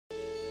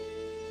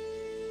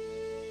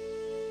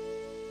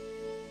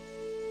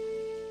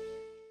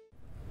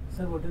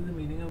sir, what is the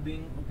meaning of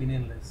being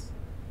opinionless?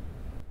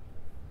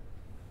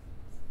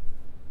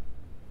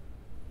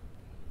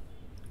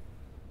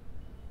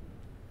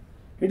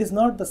 It is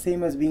not the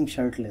same as being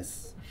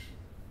shirtless.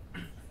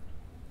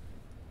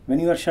 When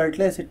you are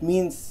shirtless, it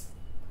means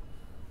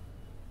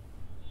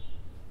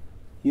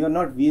you are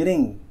not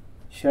wearing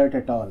shirt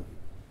at all.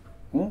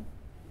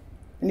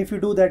 And if you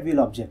do that, we'll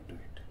object to it.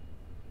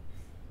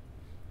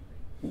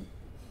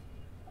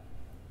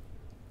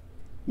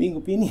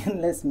 Being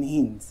opinionless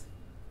means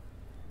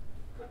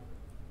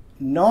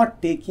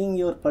not taking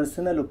your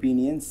personal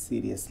opinions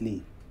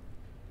seriously.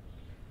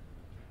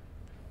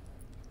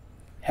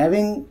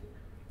 Having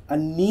a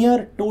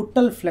near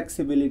total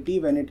flexibility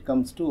when it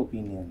comes to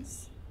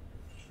opinions.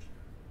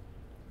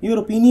 Your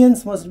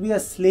opinions must be a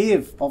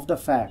slave of the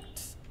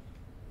facts.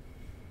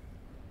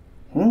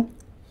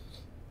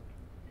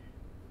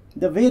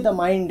 The way the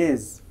mind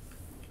is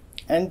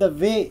and the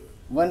way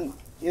one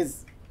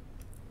is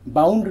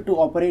bound to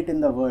operate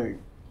in the world,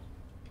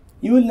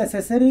 you will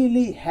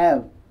necessarily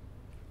have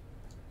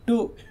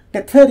to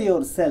tether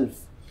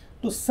yourself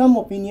to some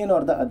opinion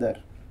or the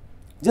other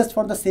just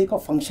for the sake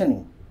of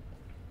functioning.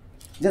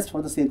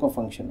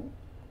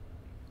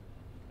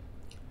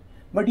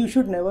 But you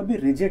should never be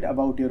rigid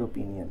about your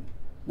opinion.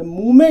 The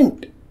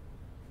moment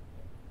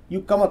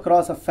you come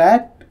across a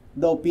fact,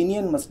 the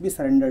opinion must be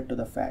surrendered to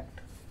the fact.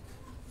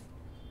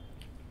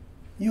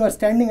 You are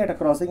standing at a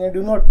crossing and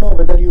do not know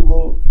whether you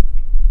go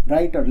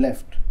right or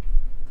left.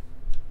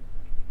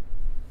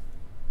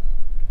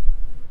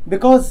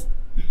 Because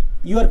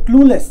you are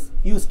clueless,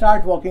 you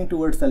start walking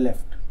towards the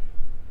left.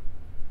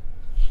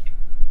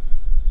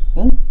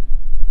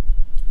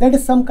 That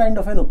is some kind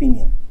of an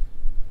opinion.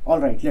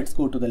 Alright, let's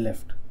go to the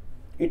left.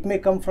 It may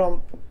come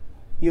from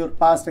your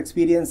past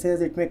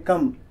experiences, it may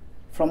come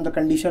from the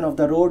condition of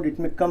the road, it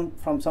may come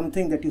from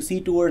something that you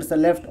see towards the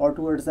left or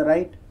towards the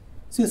right.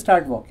 So you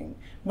start walking.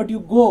 But you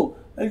go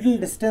a little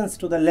distance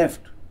to the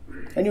left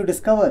and you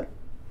discover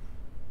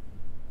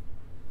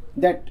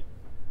that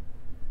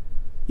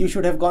you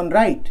should have gone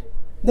right.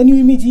 Then you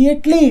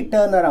immediately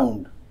turn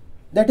around.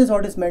 That is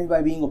what is meant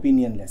by being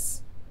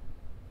opinionless.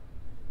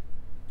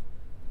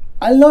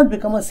 I'll not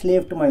become a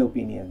slave to my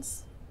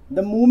opinions.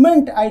 The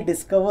moment I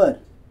discover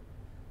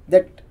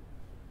that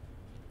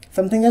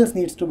something else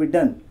needs to be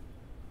done,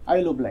 I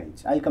will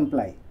oblige, I'll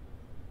comply.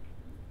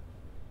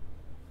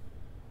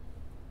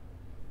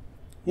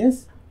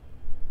 Yes?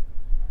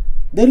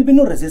 There will be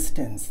no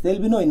resistance, there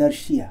will be no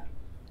inertia.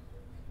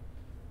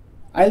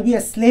 I'll be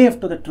a slave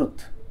to the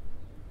truth.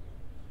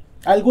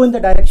 I'll go in the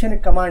direction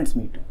it commands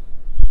me to.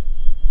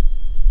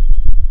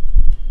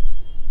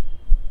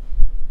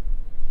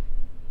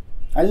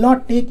 I'll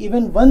not take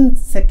even 1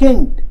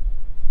 second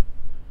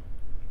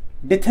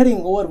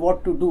dithering over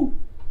what to do.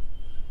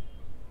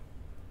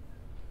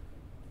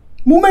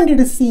 Moment it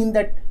is seen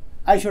that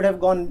I should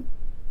have gone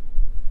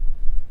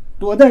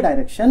to other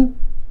direction,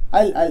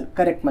 I'll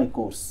correct my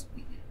course.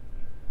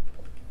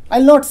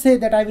 I'll not say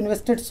that I've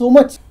invested so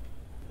much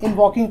in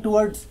walking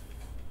towards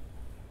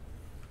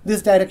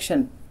this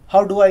direction.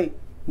 How do I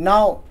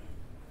now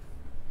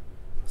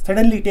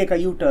suddenly take a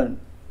U-turn?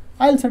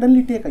 I'll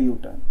suddenly take a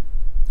U-turn,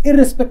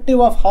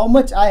 irrespective of how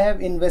much I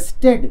have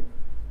invested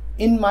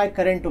in my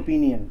current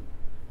opinion.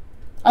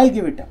 I'll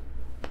give it up.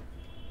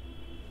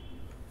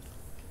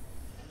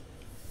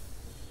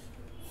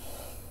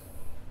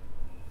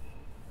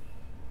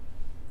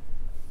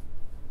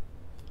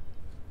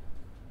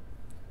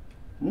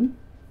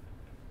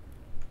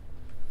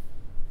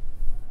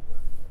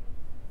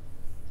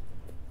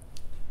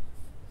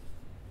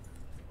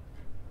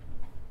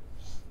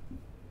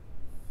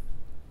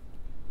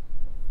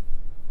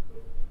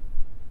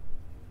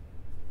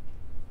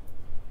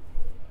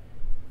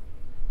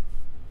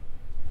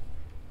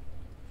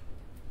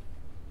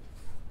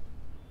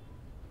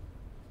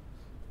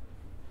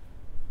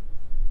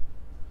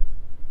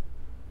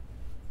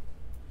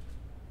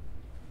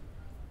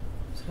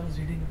 I was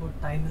reading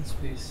about time and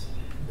space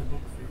in the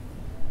book.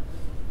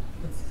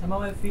 But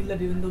somehow I feel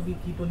that even though we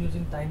keep on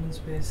using time and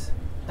space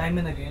time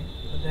and again,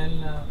 but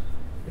then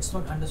it's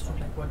not understood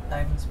like what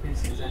time and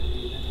space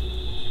exactly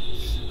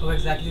is. How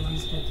exactly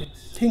these two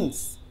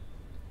things.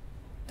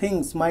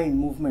 Things, mind,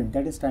 movement,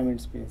 that is time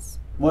and space.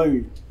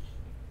 World.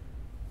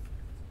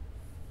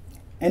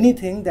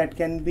 Anything that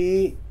can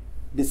be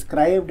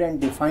described and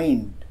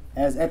defined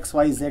as X,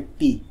 Y, Z,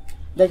 T,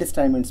 that is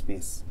time and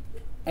space.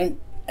 And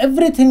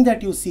everything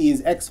that you see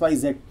is X, Y,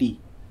 Z, T.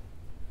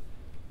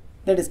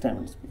 That is time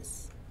and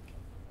space.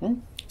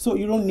 So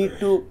you don't need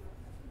to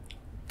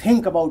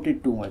think about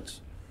it too much.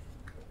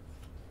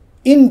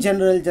 In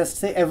general, just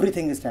say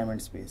everything is time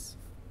and space.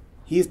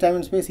 He is time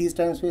and space, he is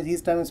time and space, he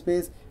is time and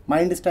space,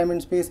 mind is time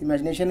and space,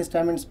 imagination is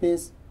time and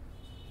space,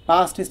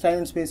 past is time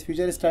and space,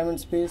 future is time and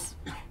space.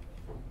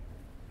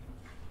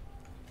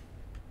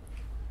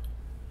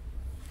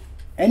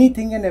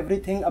 Anything and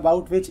everything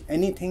about which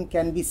anything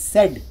can be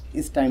said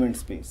is time and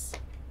space.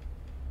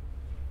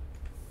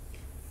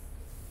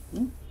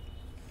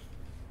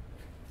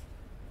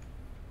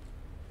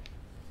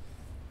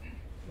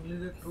 Only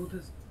the truth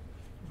is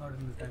not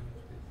in the time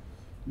and space.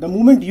 The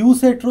moment you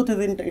say truth,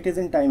 it is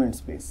in time and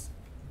space.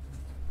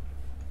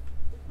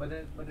 But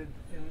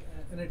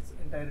in its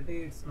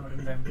entirety, it's not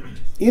in time.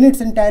 In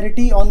its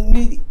entirety,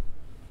 only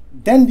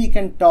then we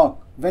can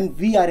talk when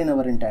we are in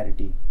our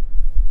entirety.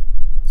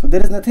 So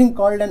there is nothing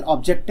called an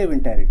objective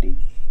entirety.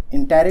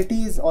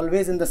 Entirety is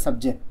always in the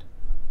subject.